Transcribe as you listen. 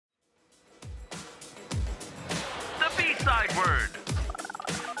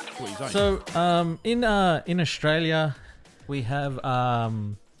So, in Australia, we have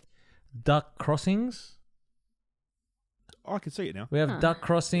duck crossings. Oh, I can see it now. We have duck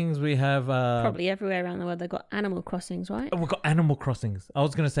crossings. We have probably everywhere around the world. They've got animal crossings, right? Oh, we've got animal crossings. I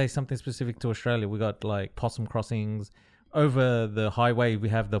was going to say something specific to Australia. We got like possum crossings. Over the highway, we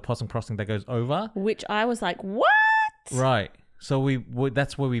have the possum crossing that goes over. Which I was like, what? Right. So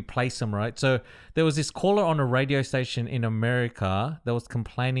that's where we place them, right? So there was this caller on a radio station in America that was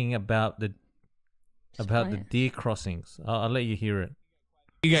complaining about the deer crossings. I'll let you hear it.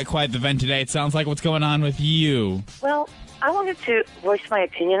 You got quite the vent today. It sounds like what's going on with you. Well, I wanted to voice my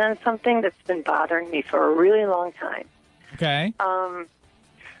opinion on something that's been bothering me for a really long time. Okay.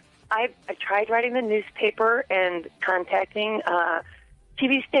 I tried writing the newspaper and contacting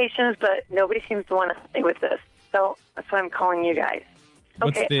TV stations, but nobody seems to want to stay with this. So that's why I'm calling you guys.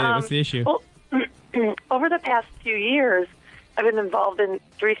 Okay, what's the issue? Well, over the past few years, I've been involved in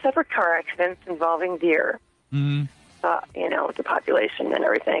 3 separate car accidents involving deer. Mm-hmm. With the population and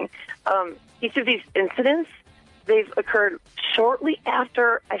everything. Each of these incidents, they've occurred shortly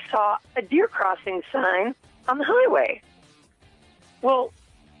after I saw a deer crossing sign on the highway. Well,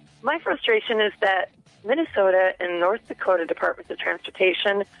 my frustration is that Minnesota and North Dakota Departments of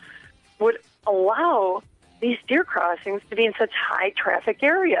Transportation would allow these deer crossings to be in such high traffic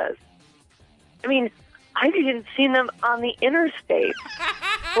areas. I mean, I've even seen them on the interstate.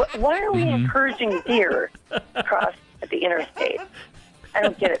 Why are we encouraging deer to cross at the interstate? I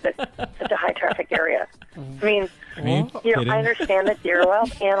don't get it. That's such a high traffic area. I mean, I understand that deer are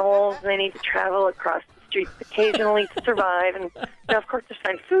wild animals and they need to travel across the streets occasionally to survive and, of course, to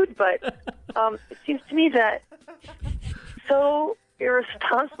find food. But it seems to me that so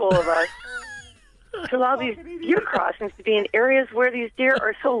irresponsible of us to allow these deer crossings to be in areas where these deer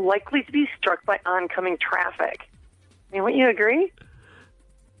are so likely to be struck by oncoming traffic. I mean, wouldn't you agree?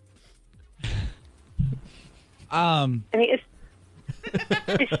 I mean,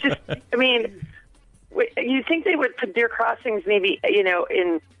 it's just, I mean, you think they would put deer crossings maybe,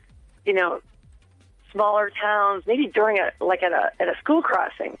 in, smaller towns, maybe during at a school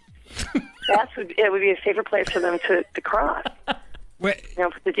crossing. It would be a safer place for them to cross.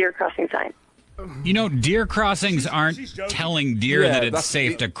 Put the deer crossing sign. Deer crossings aren't telling deer that it's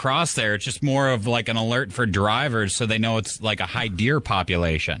safe to cross there. It's just more of like an alert for drivers so they know it's like a high deer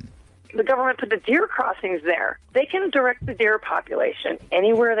population. The government put the deer crossings there. They can direct the deer population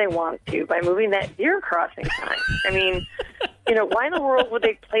anywhere they want to by moving that deer crossing sign. I mean, why in the world would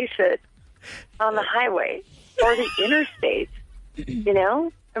they place it on the highway or the interstate?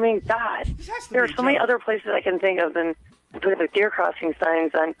 I mean, God, there are so many other places I can think of than putting the deer crossing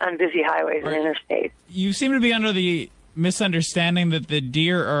signs on busy highways and interstates. You seem to be under the misunderstanding that the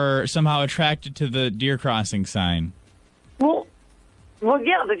deer are somehow attracted to the deer crossing sign. Well,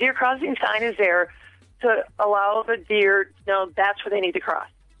 yeah, the deer crossing sign is there to allow the deer to know that's where they need to cross.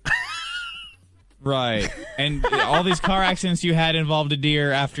 Right. And all these car accidents you had involved a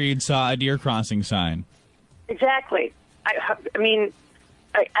deer after you'd saw a deer crossing sign. Exactly. I mean,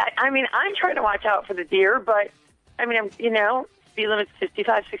 I'm trying to watch out for the deer, but, I mean, speed limit's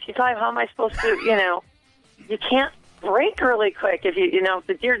 55, 65. How am I supposed to, you can't brake really quick if if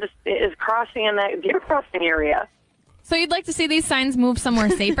the deer just is crossing in that deer crossing area. So you'd like to see these signs move somewhere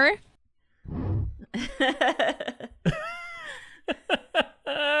safer?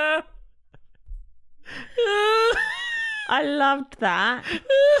 I loved that.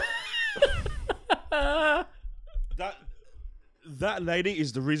 That lady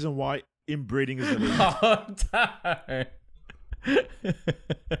is the reason why inbreeding is illegal. Oh, no.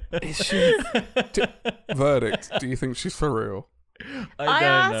 Is she... Verdict, do you think she's for real? I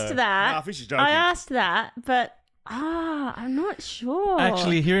asked that. No, I think she's joking. I asked that, but I'm not sure.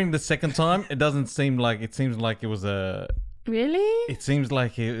 Actually, hearing the second time, it doesn't seem like it seems like it was a. Really? It seems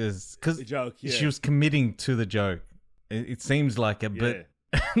like it was because she was committing to the joke. It seems like it, but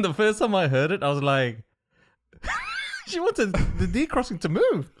the first time I heard it, I was like, she wanted the deer crossing to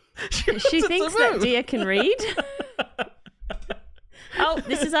move. She thinks that deer can read. Oh,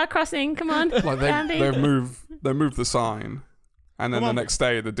 this is our crossing. Come on, like they move the sign, and then the next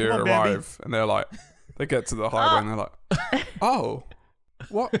day the deer arrive, and they're like, they get to the highway and they're like, oh,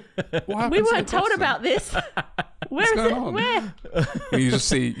 what happened? We weren't told about this. Where is it? On? Where? And you just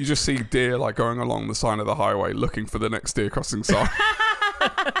see deer like going along the side of the highway looking for the next deer crossing sign.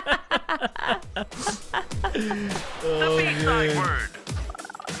 The B-side word.